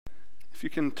If you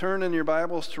can turn in your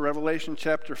Bibles to Revelation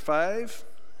chapter 5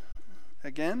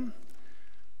 again.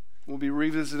 We'll be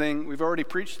revisiting, we've already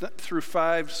preached through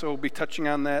 5, so we'll be touching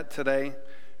on that today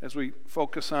as we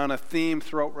focus on a theme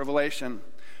throughout Revelation.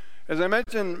 As I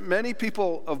mentioned, many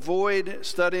people avoid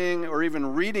studying or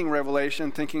even reading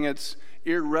Revelation thinking it's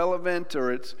irrelevant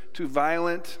or it's too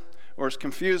violent or it's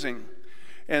confusing.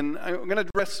 And I'm going to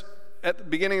address, at the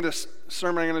beginning of this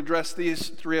sermon, I'm going to address these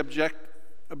 3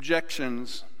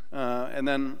 objections and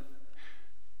then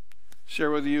share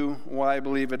with you why I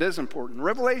believe it is important.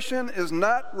 Revelation is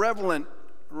not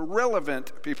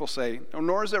relevant, people say,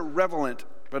 nor is it relevant,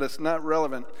 but it's not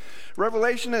relevant.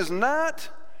 Revelation is not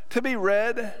to be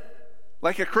read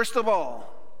like a crystal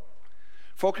ball,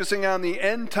 focusing on the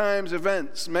end times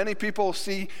events. Many people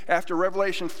see after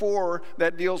Revelation 4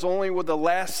 that deals only with the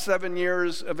last 7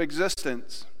 years of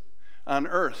existence on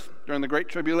earth during the Great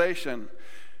Tribulation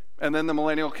and then the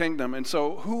Millennial Kingdom. And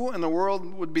so who in the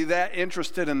world would be that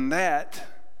interested in that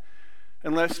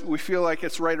unless we feel like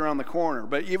it's right around the corner?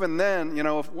 But even then,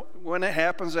 when it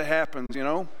happens, it happens,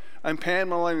 I'm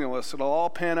pan-millennialist. It'll all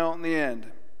pan out in the end.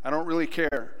 I don't really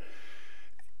care.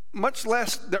 Much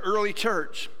less the early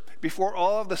church. Before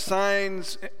all of the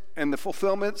signs and the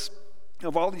fulfillments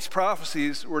of all these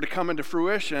prophecies were to come into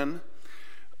fruition,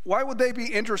 why would they be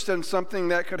interested in something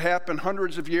that could happen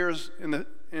hundreds of years in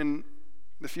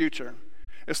the future?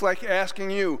 It's like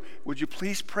asking you, would you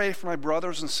please pray for my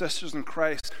brothers and sisters in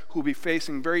Christ who will be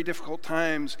facing very difficult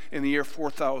times in the year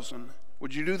 4000?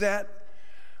 Would you do that?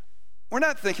 We're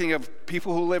not thinking of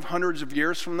people who live hundreds of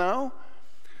years from now.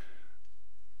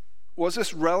 Was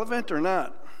this relevant or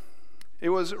not? It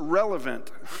was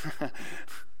relevant.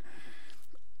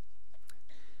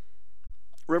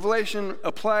 Revelation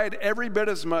applied every bit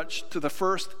as much to the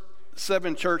first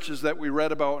 7 churches that we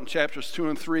read about in chapters 2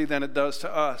 and 3 than it does to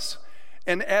us.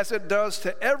 And as it does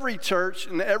to every church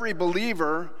and every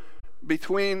believer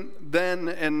between then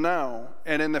and now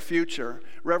and in the future,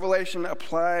 Revelation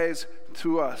applies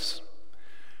to us.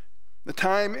 The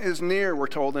time is near, we're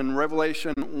told in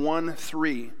Revelation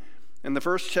 1:3. In the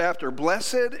first chapter,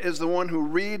 blessed is the one who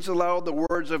reads aloud the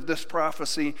words of this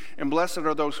prophecy, and blessed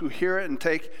are those who hear it and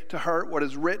take to heart what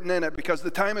is written in it, because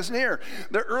the time is near.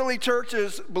 The early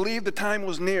churches believed the time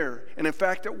was near, and in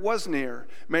fact it was near.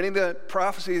 Many of the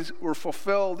prophecies were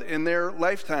fulfilled in their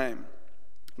lifetime.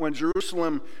 When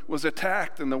Jerusalem was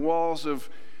attacked and the walls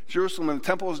of Jerusalem and the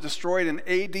temple was destroyed in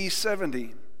AD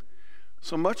 70.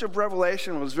 So much of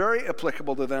Revelation was very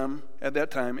applicable to them at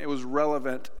that time. It was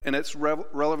relevant, and it's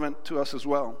relevant to us as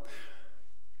well.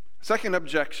 Second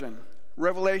objection,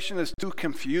 Revelation is too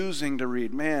confusing to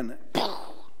read. Man,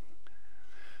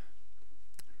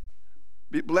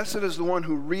 blessed is the one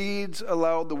who reads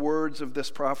aloud the words of this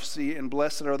prophecy, and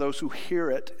blessed are those who hear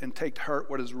it and take to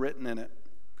heart what is written in it.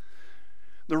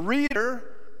 The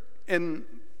reader in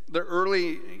the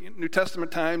early New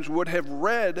Testament times would have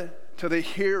read to the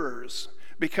hearers,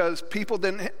 because people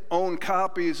didn't own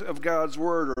copies of God's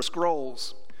word or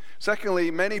scrolls.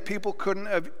 Secondly, many people couldn't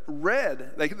have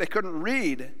read. They couldn't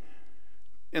read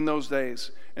in those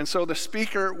days. And so the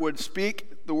speaker would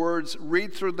speak the words,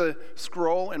 read through the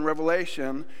scroll in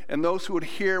Revelation, and those who would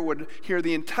hear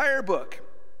the entire book,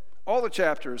 all the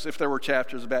chapters, if there were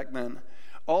chapters back then,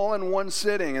 all in one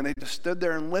sitting, and they just stood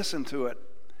there and listened to it.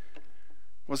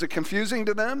 Was it confusing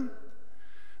to them?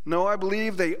 No, I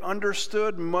believe they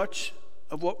understood much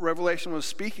of what Revelation was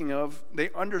speaking of.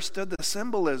 They understood the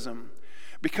symbolism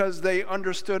because they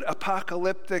understood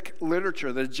apocalyptic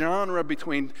literature. The genre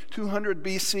between 200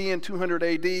 BC and 200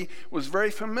 AD was very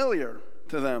familiar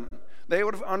to them. They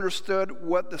would have understood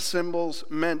what the symbols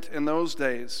meant in those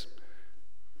days.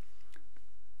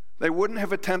 They wouldn't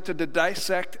have attempted to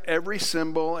dissect every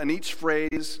symbol and each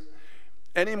phrase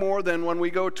any more than when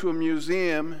we go to a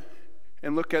museum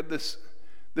and look at this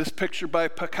picture by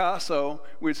Picasso,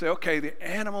 we'd say, okay, the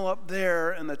animal up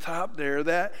there and the top there,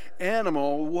 that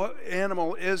animal, what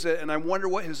animal is it? And I wonder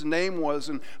what his name was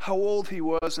and how old he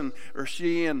was or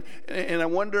she, and I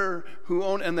wonder who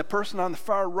owned, and the person on the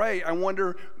far right, I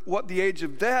wonder what the age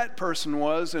of that person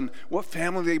was and what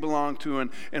family they belonged to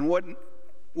and what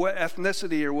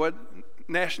ethnicity or what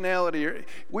nationality.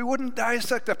 We wouldn't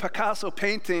dissect a Picasso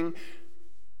painting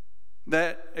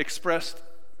that expressed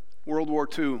World War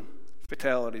II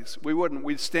fatalities. We wouldn't.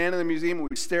 We'd stand in the museum,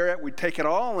 we'd stare at it, we'd take it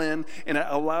all in and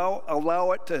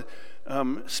allow it to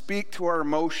speak to our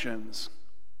emotions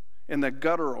in the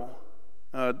guttural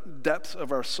depths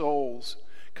of our souls,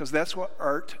 because that's what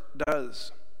art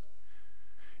does.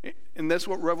 And that's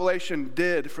what Revelation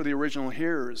did for the original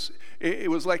hearers.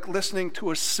 It was like listening to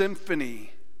a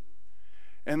symphony.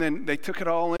 And then they took it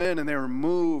all in and they were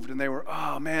moved and they were,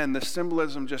 oh man, the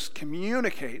symbolism just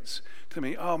communicates to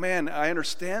me. Oh man, I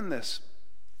understand this.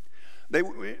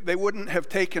 They wouldn't have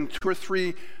taken 2 or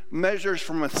 3 measures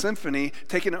from a symphony,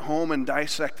 taken it home and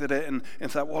dissected it and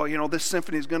thought, well, you know, this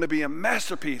symphony is going to be a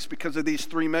masterpiece because of these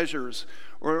 3 measures.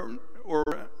 Or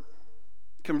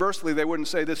conversely, they wouldn't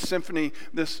say this symphony,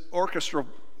 this orchestral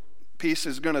piece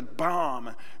is going to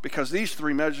bomb because these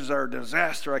 3 measures are a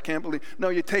disaster. I can't believe. No,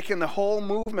 you take in the whole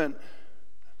movement.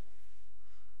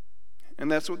 And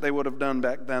that's what they would have done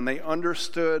back then. They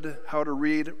understood how to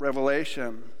read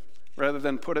Revelation rather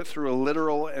than put it through a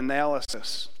literal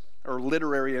analysis or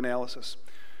literary analysis.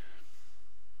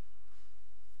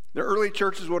 The early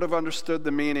churches would have understood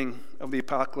the meaning of the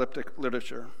apocalyptic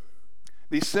literature.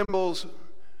 These symbols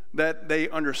that they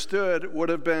understood would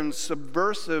have been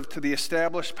subversive to the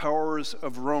established powers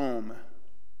of Rome,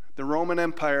 the Roman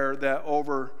Empire that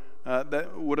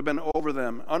would have been over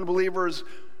them. Unbelievers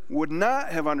would not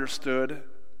have understood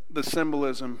the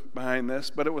symbolism behind this,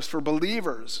 but it was for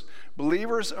believers.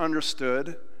 Believers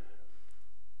understood.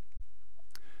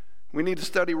 We need to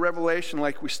study Revelation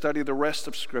like we study the rest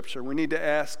of Scripture. We need to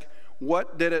ask,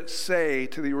 what did it say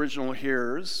to the original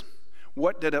hearers?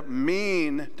 What did it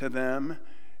mean to them?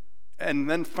 And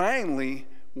then finally,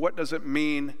 what does it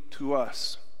mean to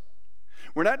us?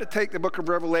 We're not to take the book of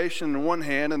Revelation in one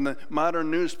hand and the modern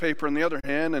newspaper in the other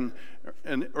hand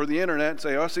or the internet and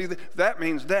say, oh, see, that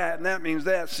means that and that means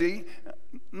that, see?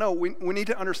 No, we need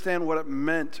to understand what it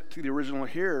meant to the original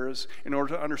hearers in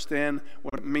order to understand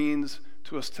what it means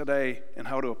to us today and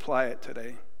how to apply it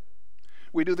today.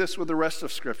 We do this with the rest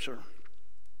of Scripture.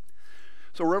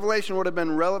 So Revelation would have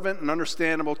been relevant and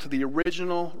understandable to the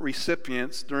original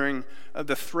recipients during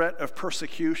the threat of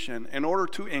persecution in order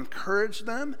to encourage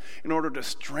them, in order to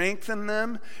strengthen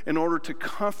them, in order to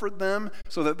comfort them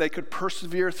so that they could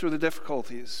persevere through the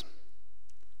difficulties.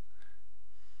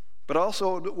 But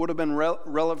also it would have been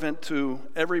relevant to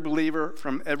every believer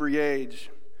from every age.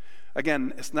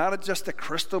 Again, it's not just a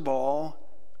crystal ball.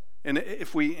 And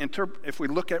if we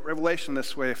look at Revelation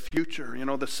this way, a future,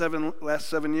 the last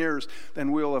 7 years,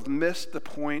 then we'll have missed the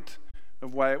point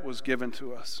of why it was given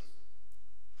to us.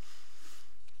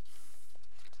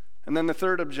 And then the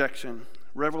third objection,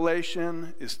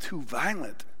 Revelation is too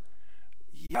violent.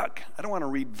 Yuck, I don't want to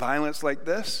read violence like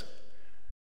this.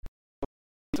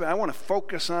 I want to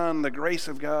focus on the grace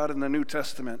of God in the New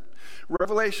Testament.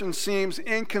 Revelation seems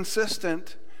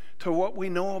inconsistent to what we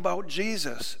know about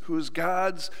Jesus, who is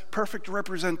God's perfect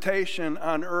representation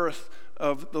on earth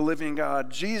of the living God.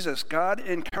 Jesus, God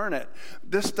incarnate.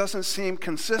 This doesn't seem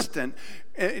consistent.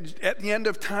 At the end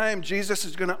of time, Jesus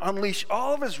is going to unleash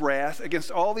all of his wrath against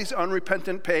all these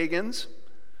unrepentant pagans.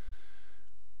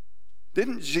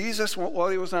 Didn't Jesus, while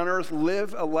he was on earth,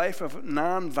 live a life of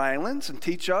nonviolence and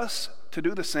teach us to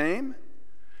do the same?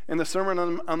 In the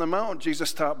Sermon on the Mount,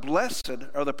 Jesus taught, "Blessed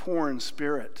are the poor in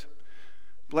spirit.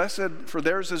 Blessed, for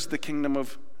theirs is the kingdom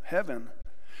of heaven.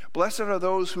 Blessed are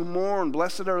those who mourn.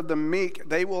 Blessed are the meek.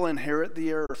 They will inherit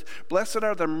the earth. Blessed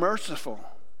are the merciful.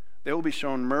 They will be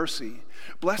shown mercy.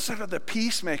 Blessed are the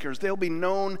peacemakers. They'll be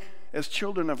known as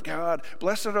children of God.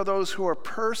 Blessed are those who are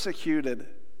persecuted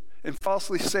and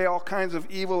falsely say all kinds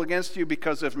of evil against you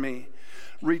because of me.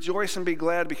 Rejoice and be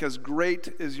glad, because great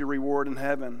is your reward in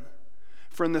heaven.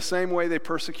 For in the same way they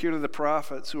persecuted the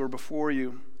prophets who were before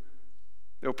you,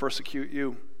 they'll persecute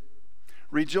you.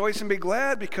 Rejoice and be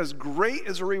glad, because great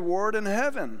is a reward in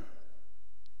heaven."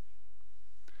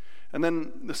 And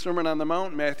then the Sermon on the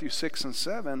Mount, Matthew 6 and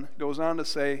 7, goes on to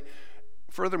say,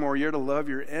 furthermore, you're to love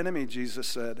your enemy, Jesus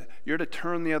said. You're to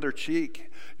turn the other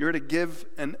cheek. You're to give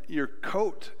your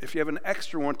coat, if you have an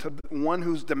extra one, to one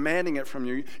who's demanding it from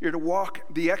you. You're to walk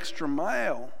the extra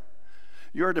mile.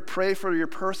 You're to pray for your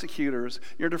persecutors.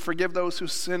 You're to forgive those who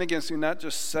sin against you, not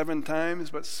just 7 times,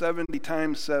 but 70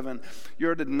 times 7.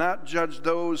 You're to not judge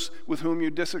those with whom you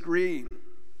disagree.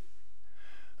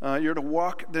 You're to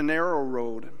walk the narrow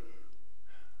road.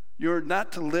 You're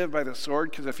not to live by the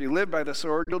sword, because if you live by the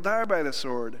sword, you'll die by the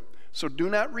sword. So do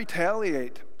not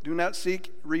retaliate. Do not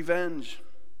seek revenge,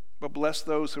 but bless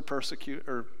those who persecute.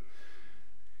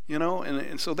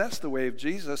 And so that's the way of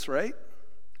Jesus, right?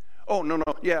 Oh, no,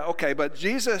 yeah, okay, but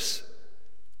Jesus,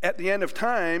 at the end of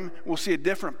time, we'll see a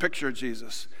different picture of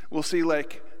Jesus. We'll see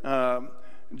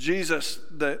Jesus,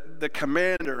 the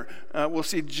commander. We'll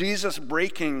see Jesus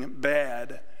breaking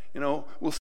bad.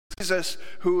 We'll see Jesus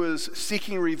who is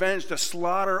seeking revenge to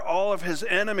slaughter all of his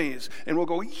enemies. And we'll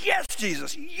go, yes,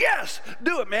 Jesus, yes,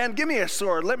 do it, man. Give me a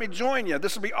sword. Let me join you.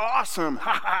 This will be awesome.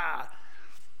 Ha ha.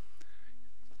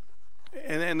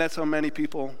 And that's how many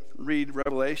people read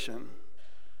Revelation.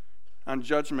 on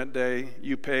Judgment Day,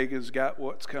 you pagans got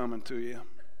what's coming to you.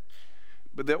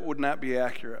 But that would not be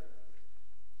accurate.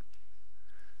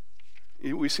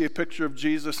 We see a picture of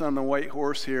Jesus on the white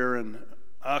horse here, and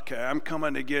okay, I'm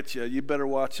coming to get you. You better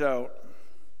watch out.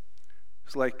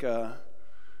 It's like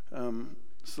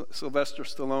Sylvester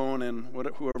Stallone and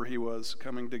whoever he was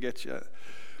coming to get you.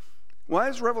 Why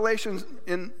is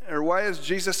why is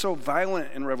Jesus so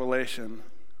violent in Revelation?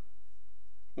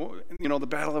 Well, the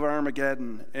Battle of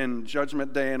Armageddon and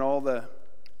Judgment Day and all the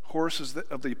horses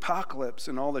of the apocalypse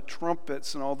and all the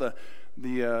trumpets and all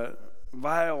the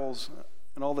vials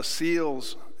and all the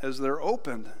seals as they're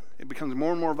opened. It becomes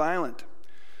more and more violent.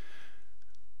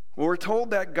 Well, we're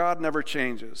told that God never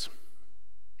changes.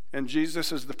 And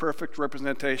Jesus is the perfect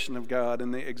representation of God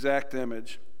in the exact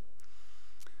image.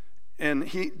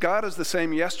 And God is the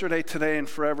same yesterday, today, and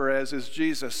forever as is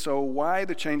Jesus. So why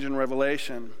the change in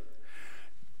Revelation?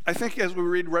 I think as we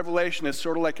read Revelation, it's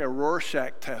sort of like a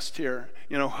Rorschach test here.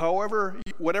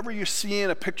 Whatever you see in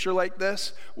a picture like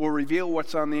this will reveal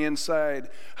what's on the inside.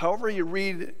 However you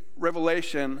read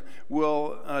Revelation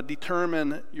will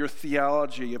determine your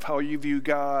theology of how you view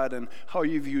God and how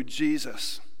you view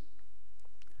Jesus.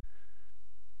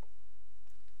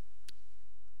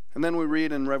 And then we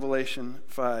read in Revelation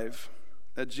 5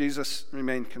 that Jesus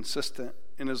remained consistent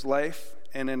in his life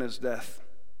and in his death.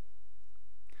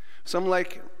 Some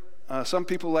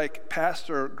people like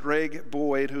Pastor Greg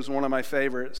Boyd, who's one of my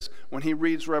favorites, when he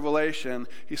reads Revelation,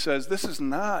 he says, this is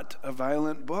not a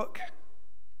violent book,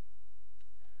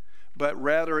 but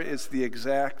rather it's the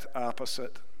exact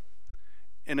opposite.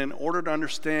 And in order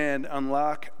to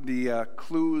unlock the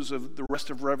clues of the rest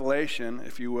of Revelation,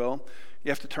 if you will, you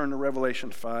have to turn to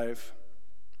Revelation 5.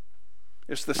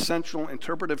 It's the central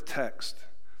interpretive text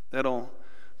that'll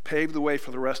pave the way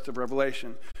for the rest of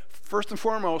Revelation. First and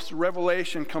foremost,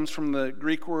 Revelation comes from the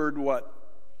Greek word, what?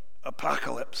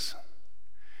 Apocalypse.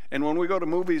 And when we go to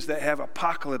movies that have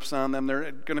apocalypse on them,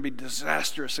 they're going to be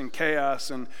disastrous and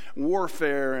chaos and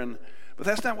warfare. But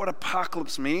that's not what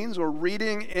apocalypse means. We're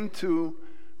reading into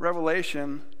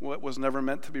Revelation what was never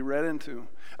meant to be read into.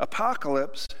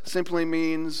 Apocalypse simply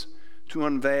means to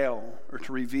unveil or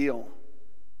to reveal.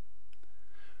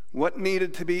 What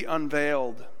needed to be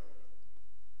unveiled?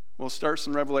 Well, it starts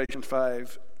in Revelation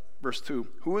 5, verse 2.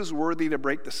 Who is worthy to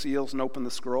break the seals and open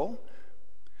the scroll?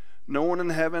 No one in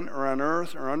heaven or on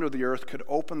earth or under the earth could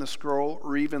open the scroll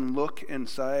or even look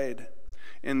inside.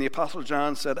 And the Apostle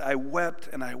John said, I wept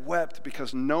and I wept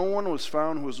because no one was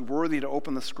found who was worthy to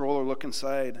open the scroll or look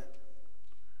inside.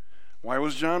 Why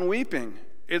was John weeping?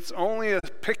 It's only a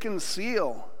pick and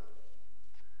seal.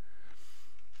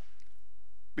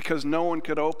 Because no one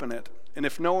could open it. And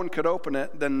if no one could open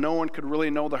it, then no one could really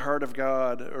know the heart of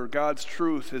God or God's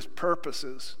truth, his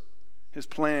purposes, his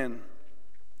plan.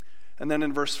 And then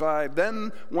in verse 5,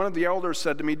 then one of the elders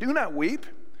said to me, do not weep.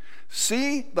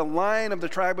 See, the Lion of the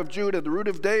tribe of Judah, the Root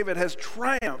of David, has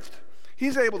triumphed.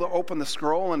 He's able to open the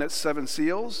scroll and its 7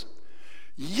 seals.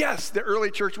 Yes, the early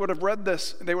church would have read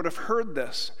this. They would have heard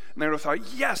this. And they would have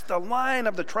thought, yes, the Lion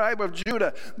of the tribe of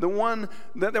Judah, the one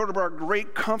that would have brought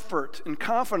great comfort and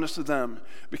confidence to them.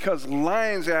 Because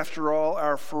lions, after all,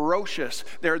 are ferocious.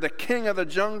 They're the king of the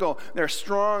jungle. They're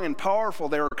strong and powerful.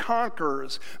 They're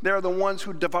conquerors. They're the ones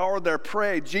who devour their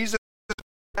prey. Jesus is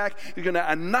back. He's going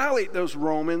to annihilate those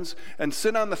Romans and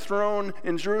sit on the throne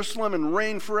in Jerusalem and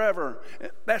reign forever.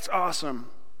 That's awesome.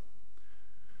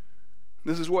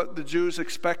 This is what the Jews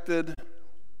expected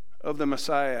of the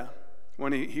Messiah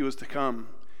when he was to come.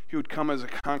 He would come as a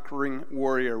conquering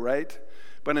warrior, right?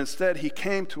 But instead, he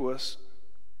came to us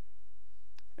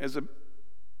as a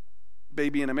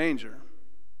baby in a manger.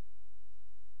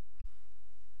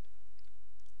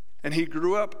 And he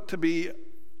grew up to be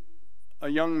a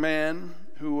young man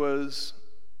who was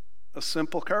a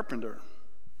simple carpenter.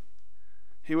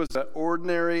 He was an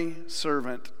ordinary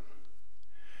servant.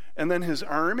 And then his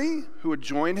army, who would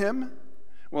join him,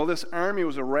 well, this army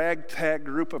was a ragtag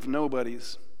group of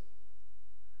nobodies.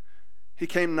 He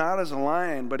came not as a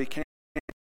lion, but he came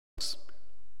as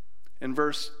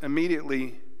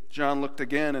immediately, John looked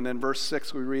again, and in verse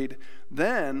 6 we read,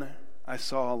 then I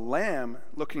saw a lamb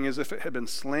looking as if it had been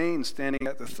slain, standing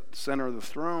at the center of the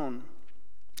throne,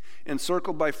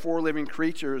 encircled by 4 living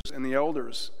creatures and the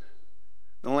elders.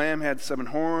 The lamb had 7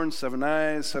 horns, 7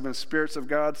 eyes, 7 spirits of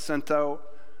God sent out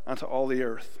onto all the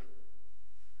earth.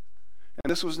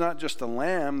 And this was not just a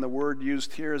lamb. The word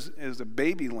used here is a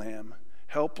baby lamb,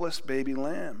 helpless baby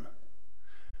lamb.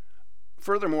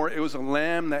 Furthermore, it was a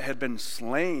lamb that had been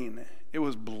slain. It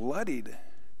was bloodied.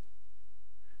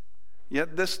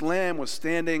 Yet this lamb was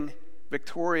standing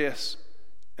victorious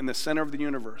in the center of the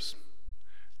universe.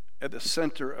 at the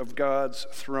center of God's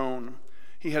throne.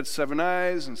 He had 7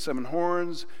 eyes and 7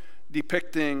 horns,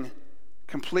 depicting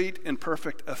complete and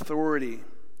perfect authority,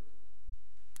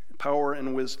 power,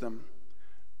 and wisdom.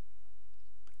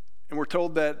 And we're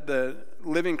told that the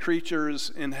living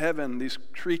creatures in heaven, these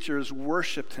creatures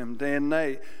worshiped him day and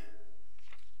night.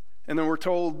 And then we're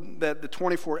told that the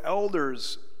 24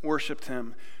 elders worshiped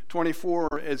him.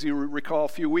 24, as you recall a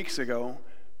few weeks ago,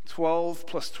 12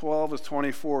 plus 12 is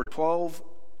 24. 12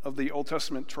 of the Old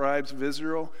Testament tribes of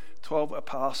Israel, 12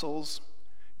 apostles.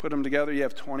 Put them together, you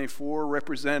have 24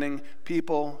 representing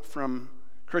people from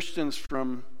Christians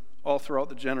from all throughout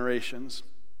the generations,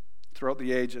 throughout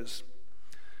the ages.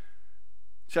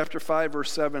 Chapter 5,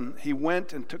 verse 7, he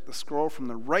went and took the scroll from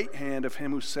the right hand of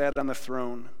him who sat on the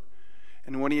throne.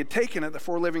 And when he had taken it, the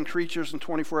 4 living creatures and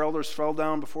 24 elders fell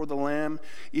down before the Lamb.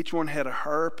 Each one had a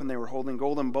harp, and they were holding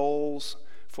golden bowls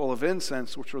full of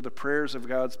incense, which were the prayers of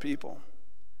God's people.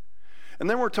 And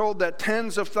then we're told that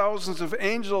tens of thousands of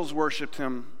angels worshiped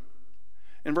him.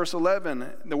 In verse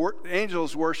 11, the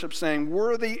angels worship, saying,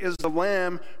 "Worthy is the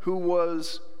Lamb who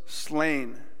was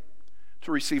slain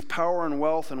to receive power and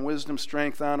wealth and wisdom,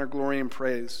 strength, honor, glory, and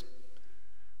praise."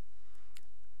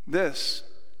 This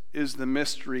is the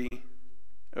mystery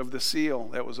of the seal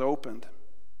that was opened.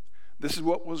 This is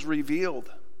what was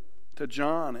revealed to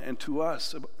John and to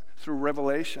us through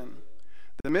Revelation.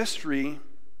 The mystery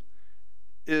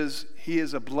is he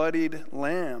is a bloodied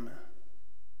lamb,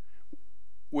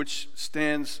 which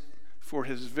stands for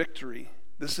his victory.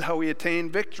 This is how he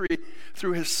attained victory,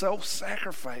 through his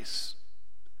self-sacrifice.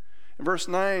 In verse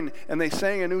 9, and they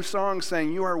sang a new song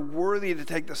saying, "You are worthy to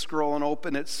take the scroll and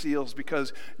open its seals,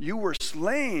 because you were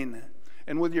slain,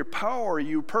 and with your power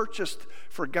you purchased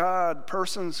for God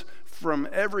persons from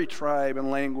every tribe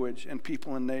and language and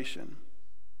people and nation."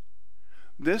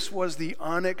 This was the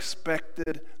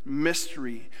unexpected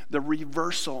mystery, the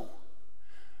reversal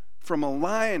from a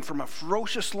lion, from a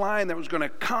ferocious lion that was going to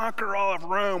conquer all of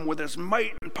Rome with his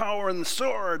might and power and the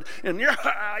sword, and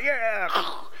yeah,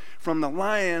 from the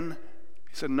lion.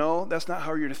 He said, no, that's not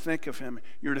how you're to think of him.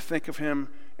 You're to think of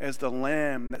him as the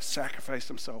lamb that sacrificed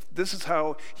himself. This is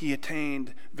how he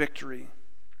attained victory.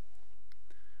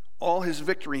 All his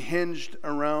victory hinged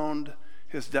around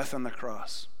his death on the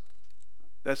cross.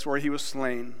 That's where he was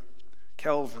slain,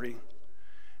 Calvary.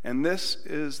 And this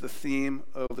is the theme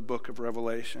of the book of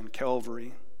Revelation,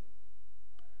 Calvary.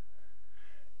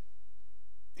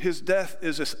 His death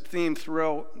is a theme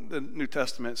throughout the New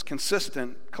Testament. It's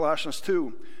consistent. Colossians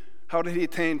 2. How did he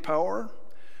attain power?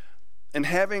 And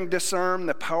having disarmed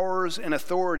the powers and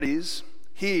authorities,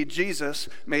 he, Jesus,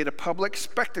 made a public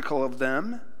spectacle of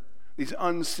them, these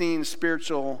unseen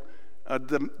spiritual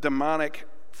demonic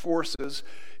forces.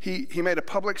 He made a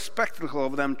public spectacle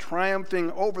of them,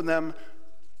 triumphing over them,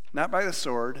 not by the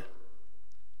sword,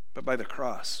 but by the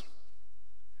cross.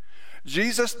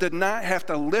 Jesus did not have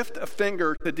to lift a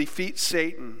finger to defeat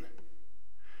Satan.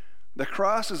 The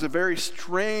cross is a very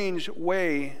strange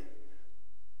way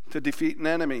to defeat an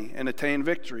enemy and attain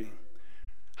victory.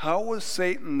 How was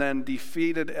Satan then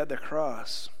defeated at the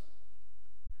cross?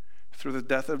 Through the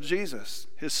death of Jesus,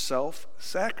 his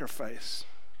self-sacrifice.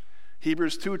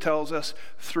 Hebrews 2 tells us,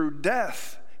 through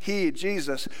death, he,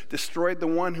 Jesus, destroyed the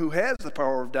one who has the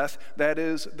power of death, that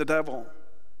is, the devil.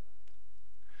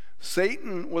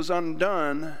 Satan was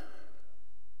undone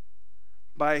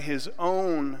by his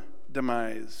own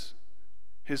demise,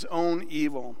 his own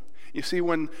evil. You see,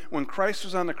 when Christ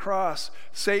was on the cross,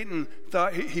 Satan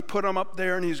thought he put him up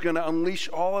there and he's going to unleash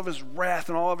all of his wrath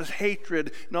and all of his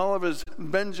hatred and all of his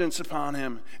vengeance upon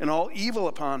him and all evil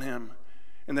upon him.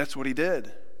 And that's what he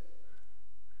did.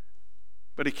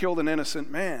 But he killed an innocent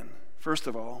man, first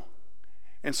of all.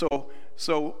 And so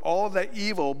all of that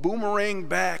evil boomeranged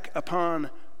back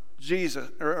upon Jesus,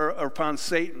 or upon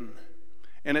Satan,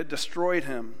 and it destroyed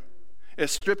him. It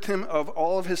stripped him of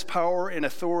all of his power and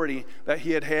authority that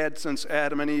he had had since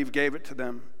Adam and Eve gave it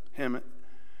to him.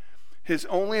 His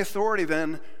only authority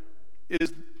then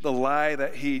is the lie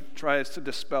that he tries to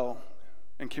dispel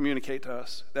and communicate to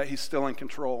us, that he's still in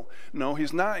control. No,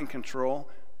 he's not in control.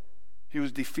 He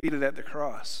was defeated at the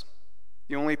cross.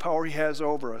 The only power he has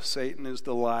over us, Satan, is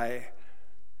the lie.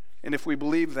 And if we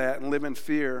believe that and live in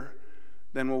fear,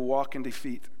 then we'll walk in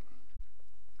defeat.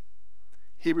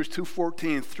 Hebrews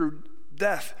 2:14, through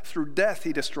death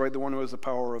he destroyed the one who has the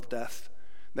power of death.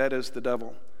 That is the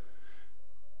devil.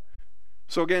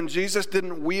 So again, Jesus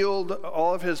didn't wield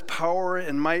all of his power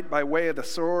and might by way of the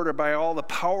sword or by all the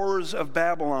powers of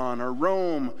Babylon or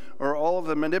Rome or all of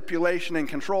the manipulation and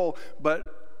control, but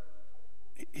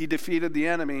he defeated the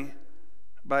enemy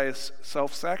by his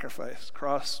self-sacrifice,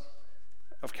 cross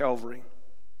of Calvary.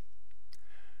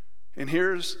 And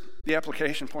here's the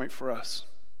application point for us.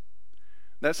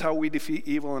 That's how we defeat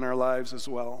evil in our lives as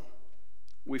well.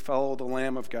 We follow the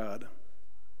Lamb of God.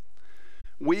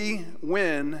 We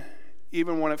win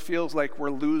even when it feels like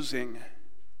we're losing.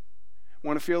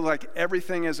 When it feels like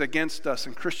everything is against us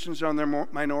and Christians are in their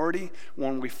minority,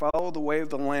 when we follow the way of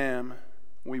the Lamb,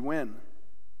 we win.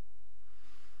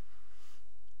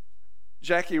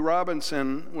 Jackie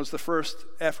Robinson was the first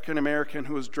African American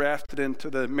who was drafted into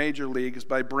the major leagues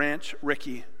by Branch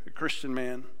Rickey, a Christian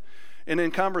man. And in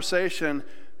conversation,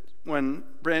 when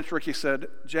Branch Rickey said,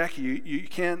 Jackie, you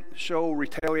can't show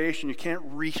retaliation, you can't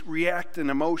react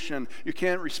in emotion, you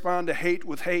can't respond to hate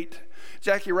with hate.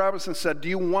 Jackie Robinson said, do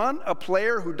you want a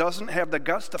player who doesn't have the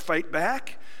guts to fight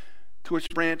back? To which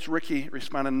Branch Rickey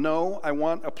responded, no, I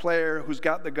want a player who's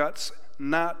got the guts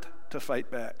not to fight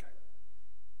back.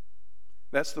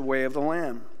 That's the way of the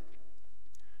Lamb.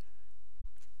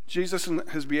 Jesus in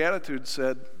his Beatitudes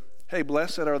said, hey,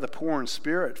 blessed are the poor in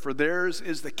spirit, for theirs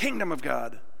is the kingdom of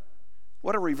God.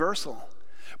 What a reversal.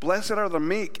 Blessed are the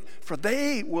meek, for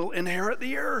they will inherit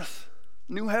the earth,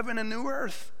 new heaven and new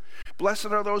earth. Blessed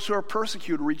are those who are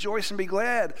persecuted. Rejoice and be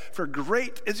glad, for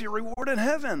great is your reward in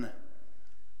heaven.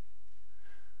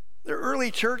 The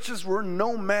early churches were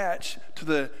no match to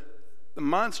the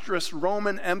monstrous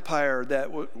Roman Empire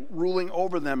that was ruling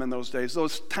over them in those days.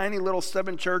 Those tiny little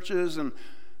 7 churches and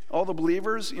all the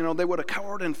believers, they would have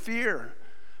cowered in fear.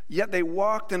 Yet they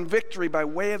walked in victory by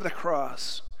way of the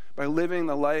cross, by living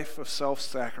the life of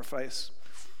self-sacrifice.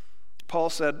 Paul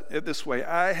said it this way,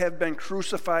 I have been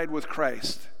crucified with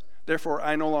Christ. Therefore,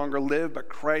 I no longer live, but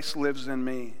Christ lives in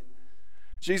me.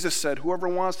 Jesus said, whoever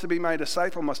wants to be my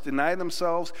disciple must deny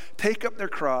themselves, take up their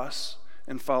cross,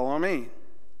 and follow me.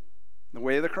 The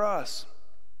way of the cross.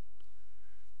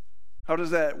 How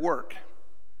does that work?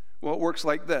 Well, it works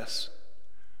like this.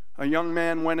 A young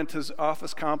man went into his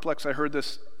office complex. I heard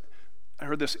this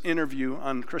interview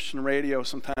on Christian radio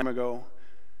some time ago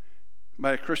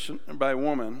by a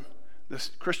woman.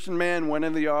 This Christian man went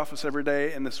into the office every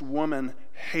day, and this woman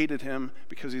hated him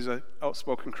because he's an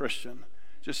outspoken Christian.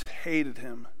 Just hated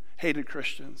him, hated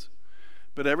Christians.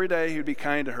 But every day he'd be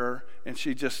kind to her, and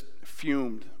she just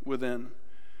fumed within.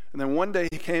 And then one day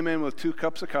he came in with 2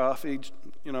 cups of coffee,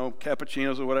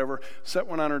 cappuccinos or whatever, set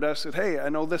one on her desk, said, hey, I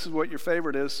know this is what your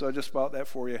favorite is, so I just bought that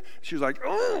for you. She was like,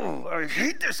 oh, I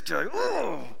hate this guy,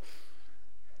 oh.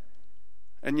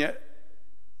 And yet,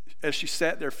 as she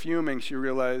sat there fuming, she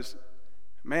realized,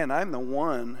 man, I'm the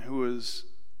one who is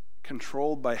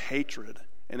controlled by hatred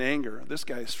and anger. This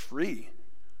guy's free.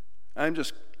 I'm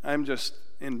just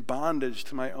in bondage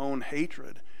to my own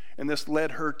hatred. And this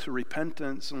led her to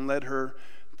repentance and led her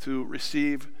to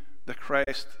receive the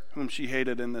Christ whom she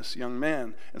hated in this young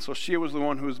man. And so she was the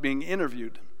one who was being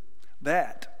interviewed.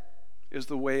 That is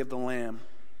the way of the Lamb.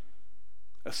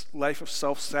 A life of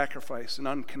self-sacrifice and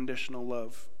unconditional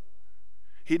love.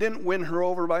 He didn't win her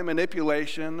over by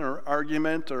manipulation or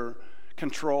argument or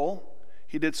control.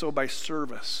 He did so by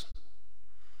service.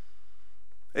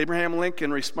 Abraham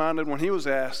Lincoln responded when he was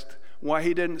asked why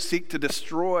he didn't seek to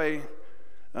destroy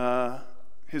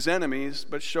his enemies,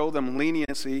 but show them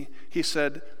leniency. He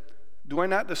said, do I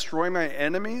not destroy my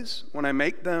enemies when I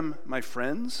make them my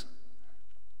friends?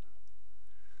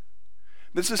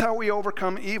 This is how we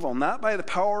overcome evil, not by the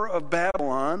power of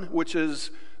Babylon, which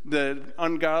is the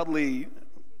ungodly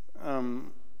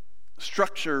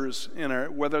structures in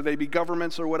our, whether they be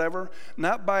governments or whatever,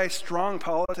 not by strong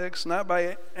politics, not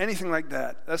by anything like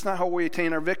that. That's not how we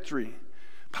attain our victory.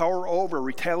 Power over,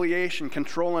 retaliation,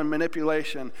 control, and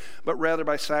manipulation, but rather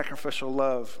by sacrificial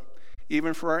love,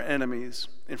 even for our enemies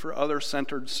and for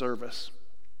other-centered service.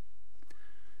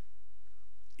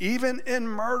 Even in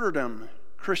martyrdom,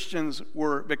 Christians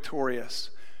were victorious.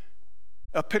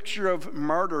 A picture of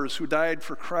martyrs who died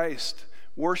for Christ,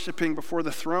 worshiping before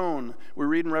the throne. We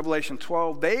read in Revelation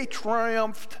 12, they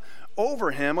triumphed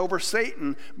over him, over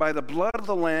Satan, by the blood of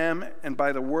the Lamb and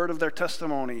by the word of their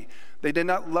testimony. They did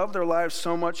not love their lives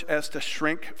so much as to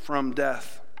shrink from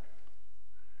death.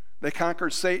 They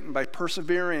conquered Satan by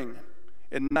persevering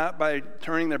and not by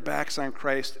turning their backs on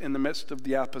Christ in the midst of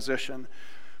the opposition.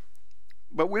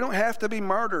 But we don't have to be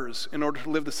martyrs in order to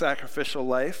live the sacrificial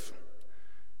life.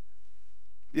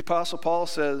 The Apostle Paul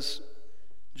says,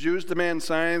 Jews demand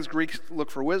signs, Greeks look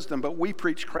for wisdom, but we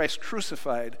preach Christ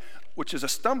crucified, which is a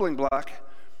stumbling block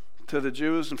to the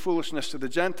Jews and foolishness to the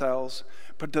Gentiles,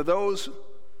 but to those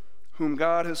whom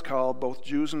God has called, both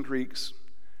Jews and Greeks,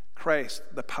 Christ,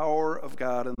 the power of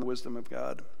God and the wisdom of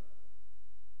God.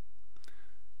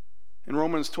 In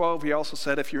Romans 12, he also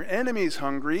said, if your enemy is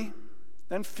hungry,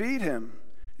 then feed him.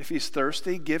 If he's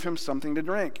thirsty, give him something to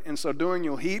drink. In so doing,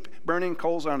 you'll heap burning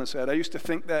coals on his head. I used to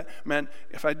think that meant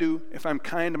if I'm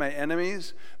kind to my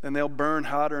enemies, then they'll burn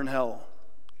hotter in hell.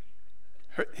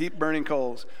 Heap burning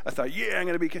coals. I thought, yeah, I'm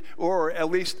going to be, or at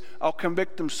least I'll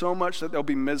convict them so much that they'll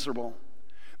be miserable.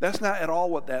 That's not at all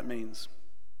what that means.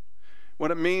 What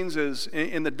it means is,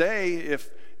 in the day,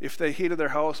 if they heated their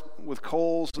house with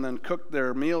coals and then cooked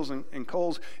their meals in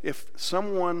coals, if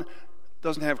someone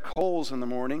doesn't have coals in the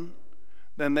morning,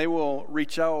 then they will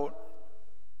reach out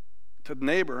to the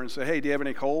neighbor and say, hey, do you have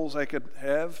any coals I could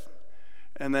have?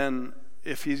 And then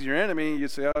if he's your enemy,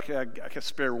 you'd say, okay, I could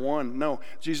spare one. No,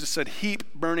 Jesus said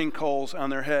heap burning coals on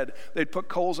their head. They'd put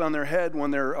coals on their head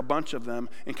when there are a bunch of them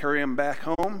and carry them back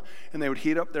home, and they would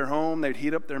heat up their home, they'd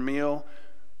heat up their meal.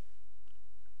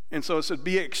 And so it said,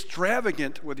 be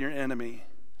extravagant with your enemy.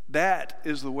 That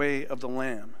is the way of the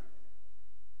Lamb.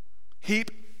 Heap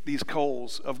these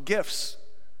coals of gifts,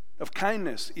 of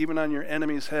kindness, even on your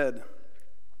enemy's head.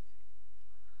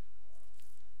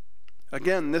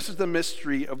 Again, this is the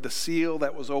mystery of the seal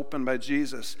that was opened by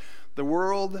Jesus. The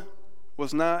world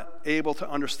was not able to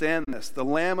understand this. The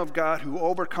Lamb of God who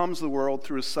overcomes the world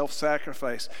through his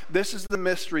self-sacrifice. This is the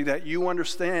mystery that you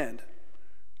understand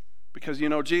because you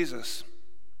know Jesus.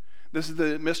 This is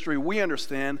the mystery we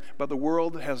understand, but the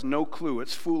world has no clue.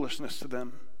 It's foolishness to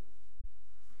them.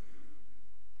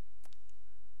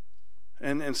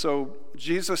 And so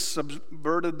Jesus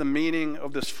subverted the meaning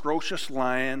of this ferocious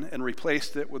lion and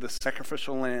replaced it with a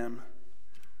sacrificial lamb,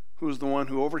 who is the one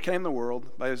who overcame the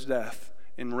world by his death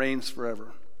and reigns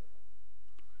forever.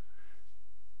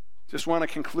 Just want to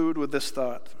conclude with this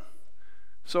thought.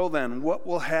 So then, what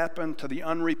will happen to the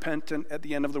unrepentant at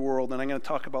the end of the world? And I'm going to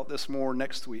talk about this more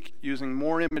next week, using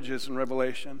more images in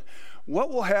Revelation. What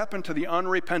will happen to the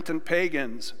unrepentant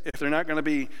pagans if they're not going to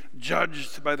be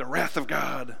judged by the wrath of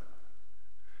God?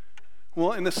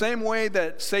 Well, in the same way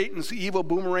that Satan's evil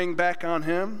boomerang back on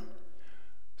him,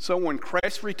 so when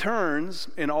Christ returns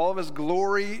in all of his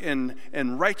glory and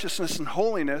righteousness and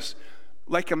holiness,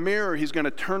 like a mirror, he's going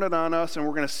to turn it on us and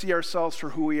we're going to see ourselves for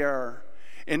who we are.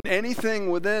 And anything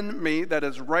within me that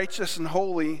is righteous and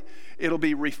holy, it'll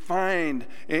be refined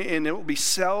and it will be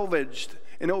salvaged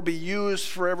and it will be used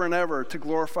forever and ever to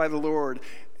glorify the Lord.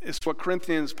 It's what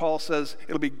Corinthians, Paul says,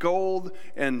 it'll be gold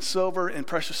and silver and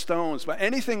precious stones. But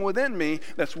anything within me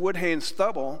that's wood, hay, and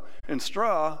stubble and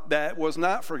straw that was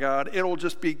not for God, it'll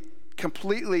just be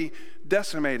completely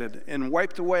decimated and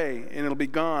wiped away, and it'll be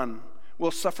gone.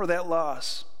 We'll suffer that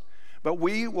loss. But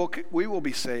we will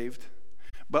be saved.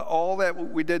 But all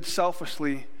that we did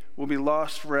selfishly will be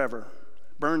lost forever,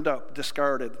 burned up,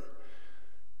 discarded.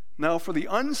 Now for the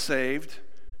unsaved,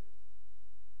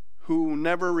 who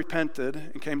never repented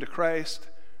and came to Christ,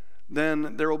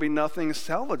 then there will be nothing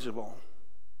salvageable.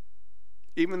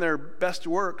 Even their best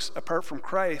works, apart from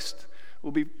Christ,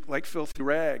 will be like filthy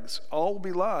rags. All will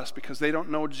be lost because they don't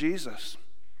know Jesus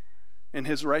and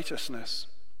his righteousness.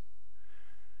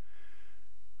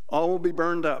 All will be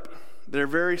burned up. Their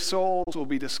very souls will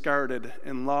be discarded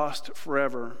and lost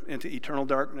forever into eternal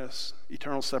darkness,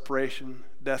 eternal separation,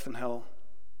 death, and hell.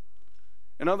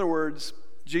 In other words,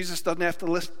 Jesus doesn't have to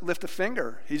lift a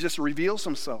finger. He just reveals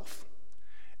himself.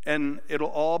 And it'll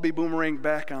all be boomeranged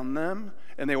back on them,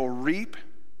 and they will reap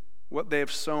what they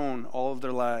have sown all of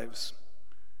their lives.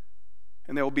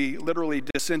 And they will be literally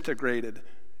disintegrated.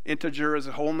 Integer as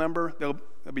a whole number, they'll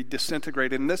be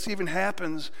disintegrated. And this even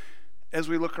happens as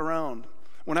we look around.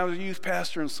 When I was a youth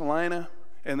pastor in Salina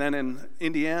and then in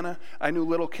Indiana, I knew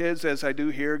little kids, as I do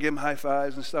here, give them high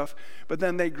fives and stuff. But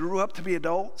then they grew up to be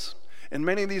adults. And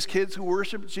many of these kids who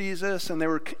worshiped Jesus and they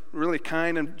were really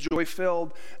kind and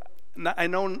joy-filled, I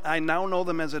now know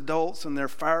them as adults, and they're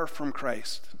far from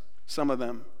Christ, some of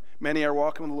them. Many are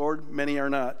walking with the Lord, many are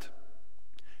not.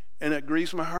 And it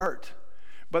grieves my heart.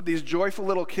 But these joyful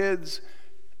little kids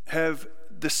have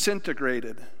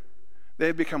disintegrated.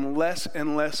 They've become less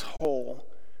and less whole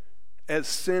as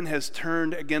sin has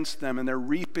turned against them, and they're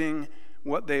reaping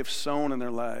what they've sown in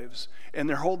their lives. And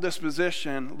their whole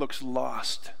disposition looks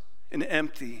lost and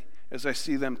empty as I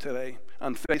see them today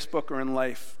on Facebook or in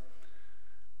life.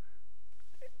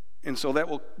 And so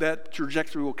that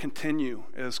trajectory will continue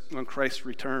when Christ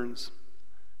returns.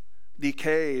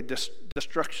 Decay,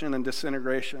 destruction, and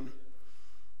disintegration.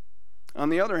 On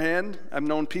the other hand, I've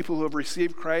known people who have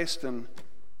received Christ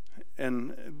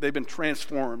and they've been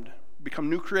transformed,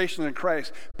 become new creations in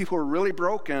Christ. People who are really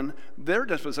broken, their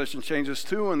disposition changes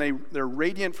too, and they're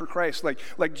radiant for Christ.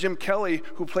 Like Jim Kelly,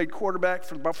 who played quarterback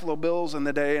for the Buffalo Bills in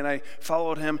the day, and I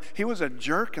followed him. He was a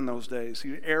jerk in those days.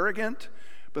 He was arrogant,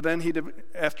 But then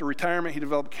after retirement, he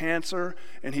developed cancer,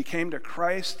 and he came to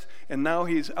Christ, and now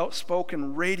he's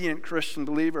outspoken, radiant Christian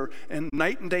believer, and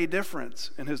night and day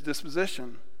difference in his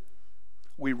disposition.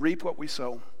 We reap what we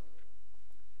sow.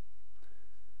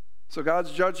 So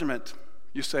God's judgment,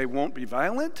 you say, won't be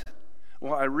violent?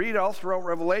 Well, I read all throughout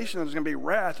Revelation, there's going to be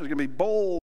wrath, there's going to be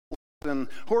bulls and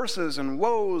horses and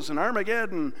woes and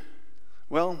Armageddon.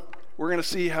 Well, we're going to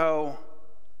see how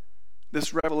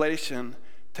this revelation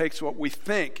takes what we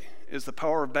think is the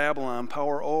power of Babylon,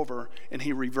 power over, and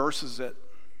he reverses it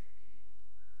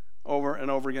over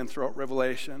and over again throughout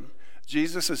Revelation.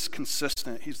 Jesus is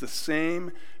consistent. He's the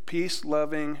same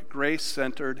peace-loving,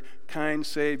 grace-centered, kind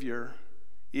Savior,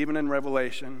 even in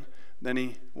Revelation, than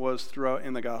he was throughout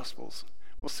in the Gospels.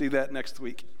 We'll see that next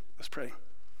week. Let's pray.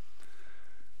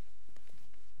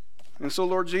 And so,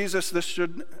 Lord Jesus, this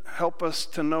should help us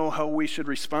to know how we should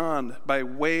respond by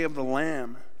way of the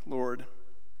Lamb, Lord.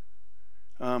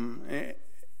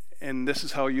 And this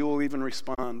is how you will even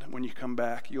respond when you come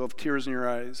back. You'll have tears in your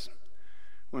eyes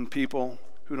when people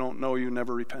who don't know you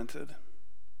never repented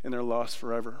and they're lost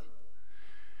forever.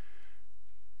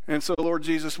 And so, Lord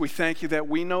Jesus, we thank you that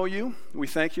we know you. We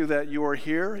thank you that you are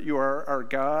here. You are our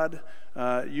God.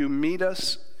 You meet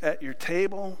us at your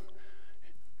table,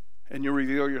 and you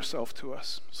reveal yourself to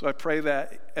us. So I pray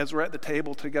that as we're at the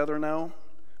table together now,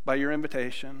 by your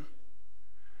invitation,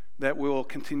 that we will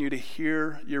continue to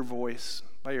hear your voice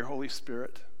by your Holy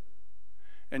Spirit,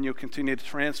 and you'll continue to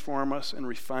transform us and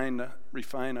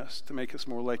refine us to make us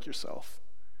more like yourself.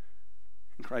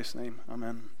 In Christ's name,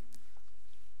 amen.